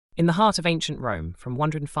In the heart of ancient Rome, from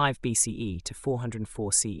 105 BCE to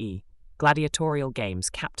 404 CE, gladiatorial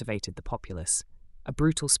games captivated the populace, a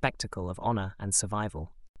brutal spectacle of honor and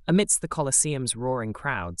survival. Amidst the Colosseum's roaring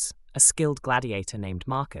crowds, a skilled gladiator named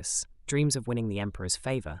Marcus dreams of winning the emperor's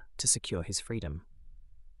favor to secure his freedom.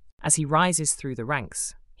 As he rises through the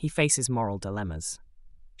ranks, he faces moral dilemmas.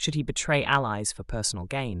 Should he betray allies for personal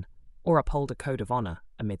gain, or uphold a code of honor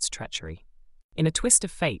amidst treachery? In a twist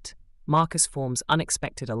of fate, Marcus forms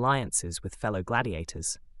unexpected alliances with fellow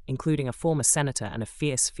gladiators, including a former senator and a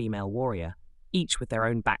fierce female warrior, each with their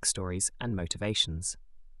own backstories and motivations.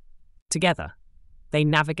 Together, they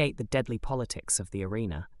navigate the deadly politics of the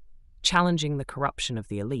arena, challenging the corruption of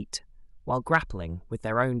the elite while grappling with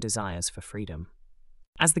their own desires for freedom.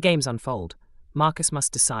 As the games unfold, Marcus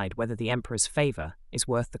must decide whether the emperor's favor is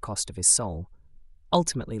worth the cost of his soul,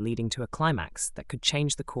 ultimately leading to a climax that could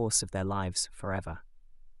change the course of their lives forever.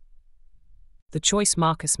 The choice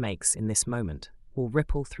Marcus makes in this moment will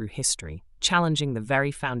ripple through history, challenging the very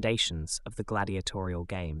foundations of the gladiatorial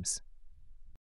games.